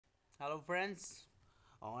Hello friends,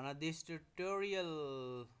 on this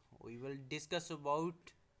tutorial we will discuss about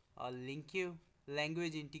a Linq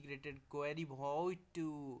language integrated query, how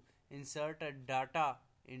to insert a data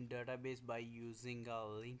in database by using a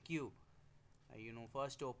Linq.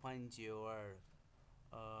 First open your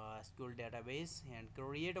SQL database and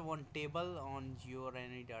create one table on your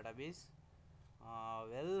any database. I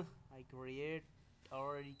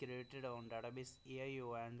already created on database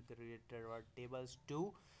AIO and created our tables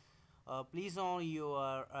too. Please on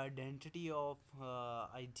your identity of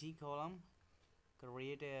ID column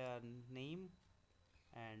create a name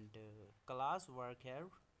and class work here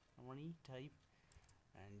only type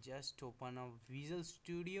and just open a Visual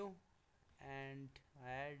Studio and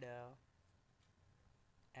add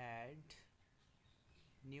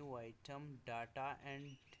new item data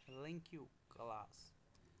and link you class.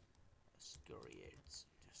 Let's create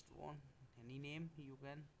just one any name. You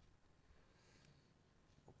can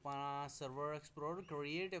open a server explorer,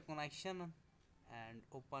 create a connection and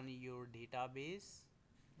open your database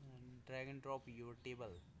and drag and drop your table.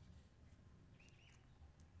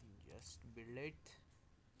 Just build it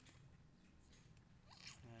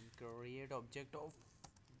and create object of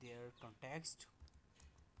their context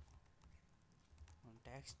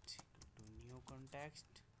to new context,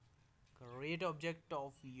 create object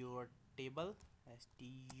of your table stust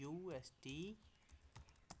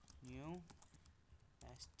new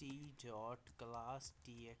st dot class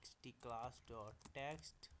txt class dot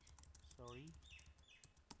text sorry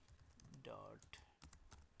dot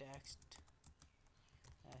text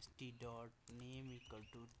st dot name equal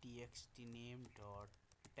to txt name dot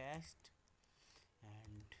text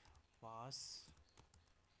and pass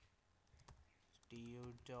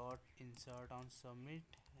stu dot insert on submit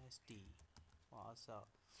st pass a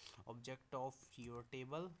object of your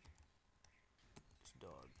table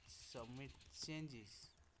dot submit changes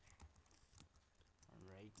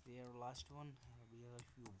right there. Last one, if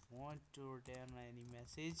you want to return any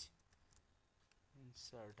message,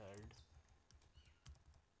 inserted.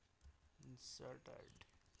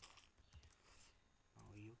 Now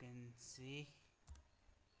you can see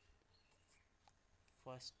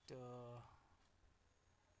first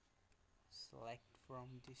select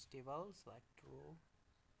from this table, select row,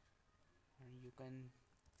 and you can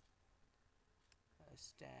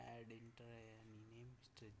add enter any name,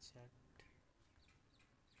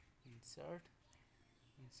 insert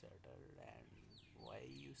inserted, and why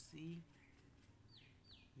you see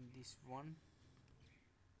this one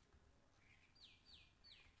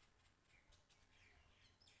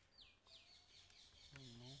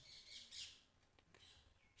no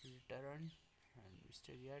return and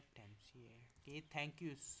Mr. Yet MCA. Okay, thank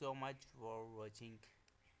you so much for watching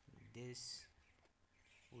this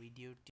video.